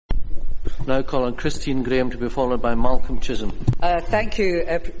Now call on Christine Grahame to be followed by Malcolm Chisholm. Thank you,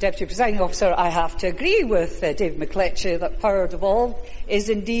 Deputy Presiding Officer. I have to agree with David McLetchie that power devolved is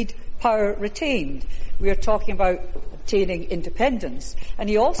indeed power retained. We are talking about obtaining independence. And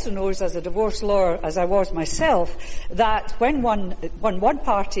he also knows, as a divorce lawyer, as I was myself, that when one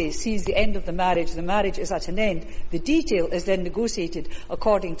party sees the end of the marriage is at an end, the detail is then negotiated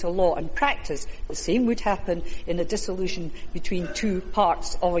according to law and practice. The same would happen in a dissolution between two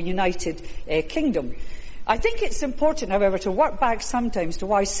parts of a united kingdom. I think it's important, however, to work back sometimes to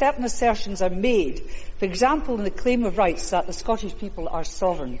why certain assertions are made, for example, in the claim of rights that the Scottish people are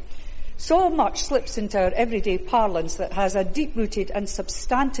sovereign. So much slips into our everyday parlance that has a deep-rooted and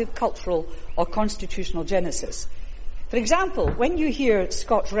substantive cultural or constitutional genesis. For example, when you hear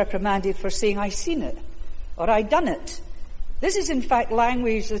Scots reprimanded for saying, "I seen it," or "I done it," this is in fact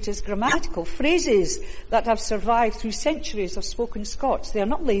language that is grammatical, phrases that have survived through centuries of spoken Scots. They are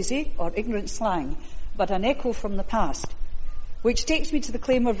not lazy or ignorant slang, but an echo from the past. Which takes me to the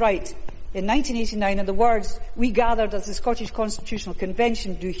claim of right. In 1989, in the words, "We gathered as the Scottish Constitutional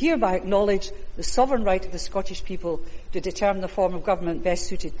Convention do hereby acknowledge the sovereign right of the Scottish people to determine the form of government best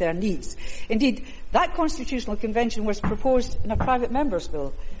suited their needs." Indeed, that Constitutional Convention was proposed in a private member's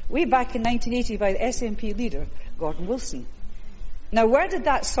bill way back in 1980 by the SNP leader, Gordon Wilson. Now, where did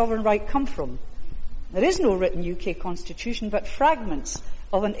that sovereign right come from? There is no written UK constitution, but fragments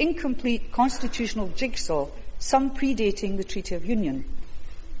of an incomplete constitutional jigsaw, some predating the Treaty of Union.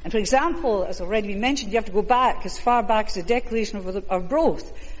 And for example, as already been mentioned, you have to go back as far back as the Declaration of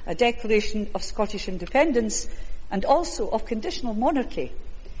Arbroath, a declaration of Scottish independence and also of conditional monarchy.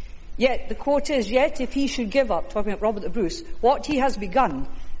 Yet the quote is, "Yet if he should give up," talking about Robert the Bruce, "what he has begun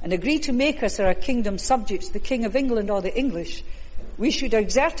and agree to make us or our kingdom subject to the King of England or the English, we should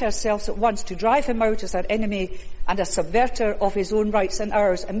exert ourselves at once to drive him out as our enemy and a subverter of his own rights and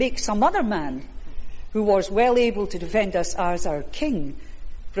ours, and make some other man who was well able to defend us as our king.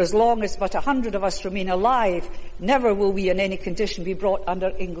 For as long as but 100 of us remain alive, never will we in any condition be brought under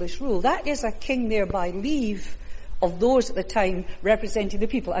English rule." That is a king there by leave of those at the time representing the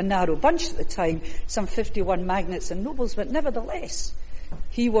people, a narrow bunch at the time, some 51 magnates and nobles, but nevertheless,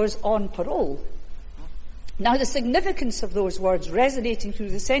 he was on parole. Now, the significance of those words resonating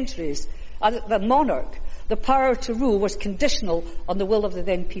through the centuries are that the monarch, the power to rule, was conditional on the will of the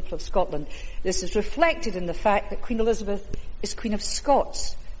then people of Scotland. This is reflected in the fact that Queen Elizabeth is Queen of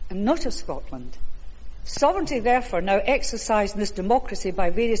Scots and not of Scotland. Sovereignty, therefore, now exercised in this democracy by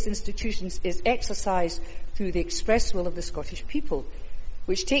various institutions is exercised through the express will of the Scottish people,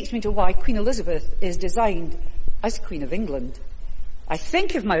 which takes me to why Queen Elizabeth is designed as Queen of England. I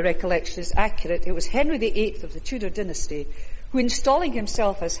think, if my recollection is accurate, it was Henry VIII of the Tudor dynasty who, installing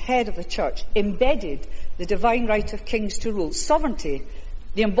himself as head of the Church, embedded the divine right of kings to rule. Sovereignty,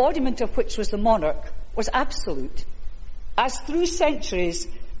 the embodiment of which was the monarch, was absolute. As through centuries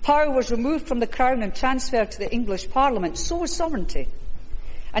power was removed from the Crown and transferred to the English Parliament, so was sovereignty.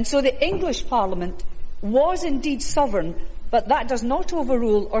 And so the English Parliament was indeed sovereign, but that does not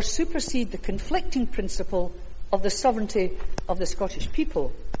overrule or supersede the conflicting principle of the sovereignty of the Scottish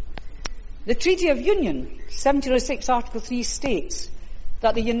people. The Treaty of Union, 1706 Article 3, states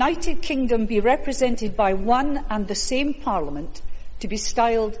that the United Kingdom be represented by one and the same Parliament, to be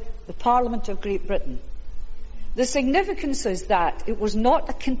styled the Parliament of Great Britain. The significance is that it was not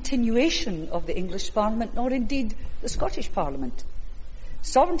a continuation of the English Parliament, nor indeed the Scottish Parliament.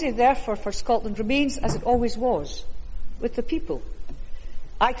 Sovereignty, therefore, for Scotland remains as it always was, with the people.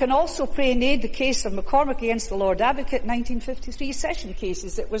 I can also pray and aid the case of McCormick against the Lord Advocate, 1953 session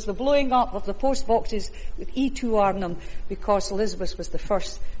cases. It was the blowing up of the post boxes with E2R in them because Elizabeth was the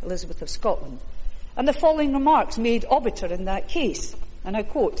first Elizabeth of Scotland. And the following remarks made obiter in that case, and I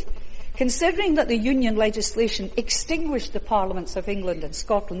quote, "Considering that the Union legislation extinguished the Parliaments of England and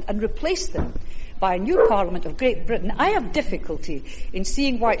Scotland and replaced them by a new Parliament of Great Britain, I have difficulty in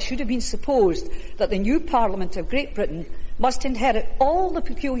seeing why it should have been supposed that the new Parliament of Great Britain must inherit all the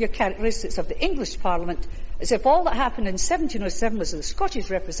peculiar characteristics of the English Parliament, as if all that happened in 1707 was that the Scottish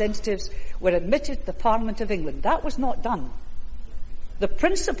representatives were admitted to the Parliament of England." That was not done. The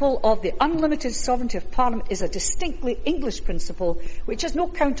principle of the unlimited sovereignty of Parliament is a distinctly English principle which has no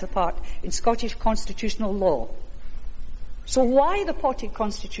counterpart in Scottish constitutional law. So why the potted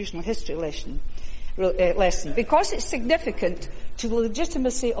constitutional history lesson? Because it's significant to the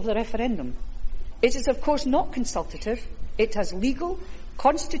legitimacy of the referendum. It is, of course, not consultative. It has legal,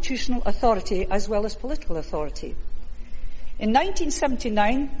 constitutional authority as well as political authority. In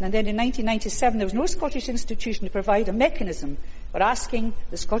 1979 and then in 1997, there was no Scottish institution to provide a mechanism for asking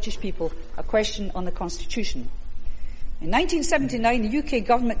the Scottish people a question on the Constitution. In 1979, the UK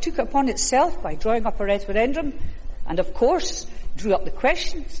government took it upon itself by drawing up a referendum and, of course, drew up the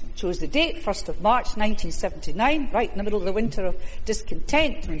questions, chose the date, 1st of March 1979, right in the middle of the winter of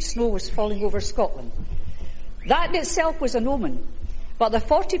discontent when snow was falling over Scotland. That in itself was an omen. But the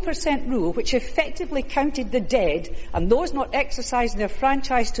 40% rule, which effectively counted the dead and those not exercising their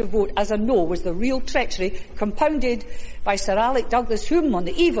franchise to vote as a no, was the real treachery, compounded by Sir Alec Douglas, whom, on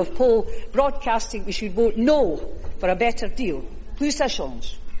the eve of poll broadcasting, we should vote no for a better deal. Plus ça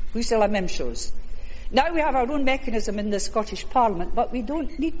change. Plus c'est la même chose. Now we have our own mechanism in the Scottish Parliament, but we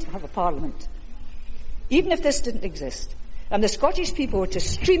don't need to have a Parliament. Even if this didn't exist, and the Scottish people were to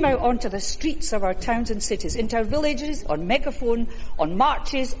stream out onto the streets of our towns and cities, into our villages, on megaphone, on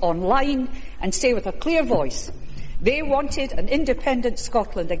marches, online, and say with a clear voice, they wanted an independent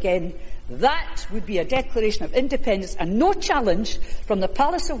Scotland again, that would be a declaration of independence and no challenge from the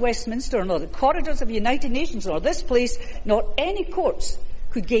Palace of Westminster, nor the corridors of the United Nations, nor this place, nor any courts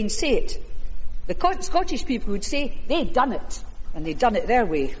could gainsay it. The Scottish people would say they'd done it, and they'd done it their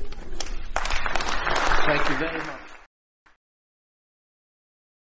way. Thank you very much.